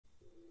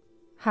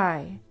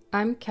Hi,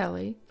 I'm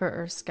Kelly for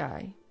Earth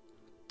Sky.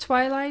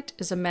 Twilight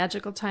is a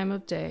magical time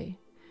of day.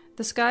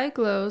 The sky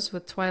glows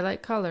with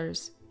twilight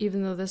colors,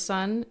 even though the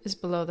sun is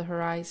below the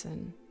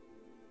horizon.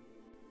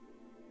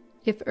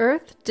 If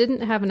Earth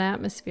didn't have an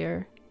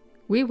atmosphere,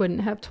 we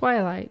wouldn't have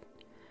twilight.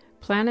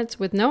 Planets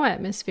with no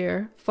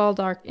atmosphere fall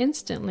dark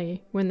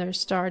instantly when their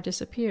star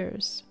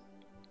disappears.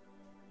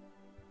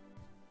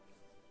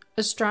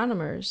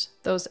 Astronomers,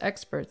 those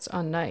experts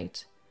on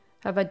night,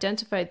 have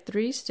identified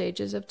 3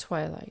 stages of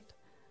twilight: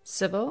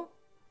 civil,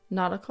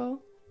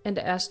 nautical, and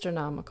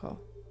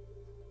astronomical.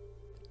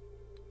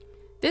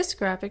 This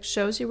graphic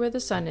shows you where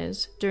the sun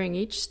is during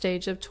each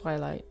stage of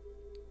twilight.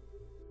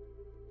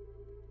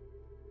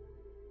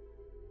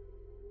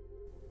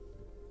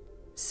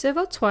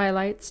 Civil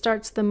twilight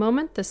starts the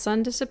moment the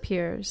sun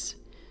disappears.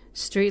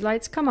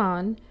 Streetlights come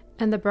on,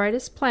 and the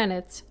brightest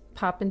planets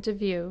pop into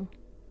view.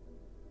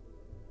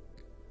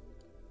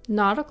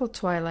 Nautical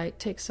twilight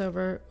takes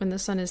over when the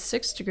sun is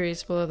 6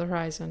 degrees below the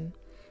horizon.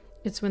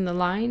 It's when the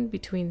line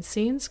between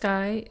sea and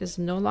sky is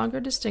no longer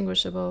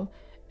distinguishable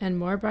and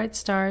more bright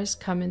stars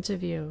come into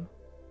view.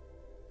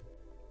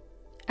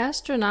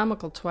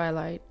 Astronomical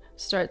twilight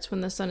starts when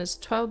the sun is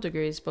 12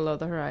 degrees below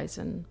the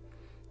horizon.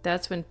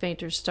 That's when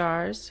fainter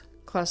stars,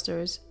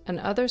 clusters, and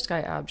other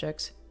sky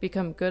objects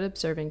become good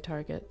observing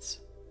targets.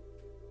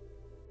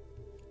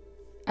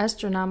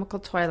 Astronomical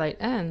twilight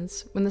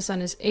ends when the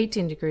sun is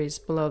 18 degrees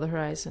below the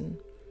horizon.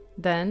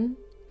 Then,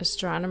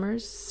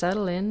 astronomers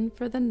settle in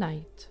for the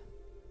night.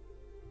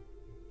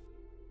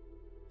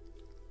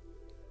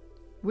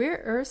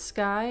 We're Earth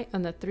Sky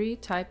on the 3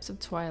 types of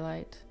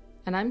twilight,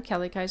 and I'm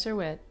Kelly Kizer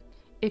Whitt.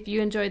 If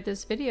you enjoyed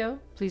this video,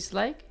 please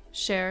like,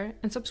 share,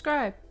 and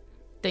subscribe.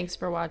 Thanks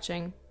for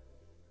watching.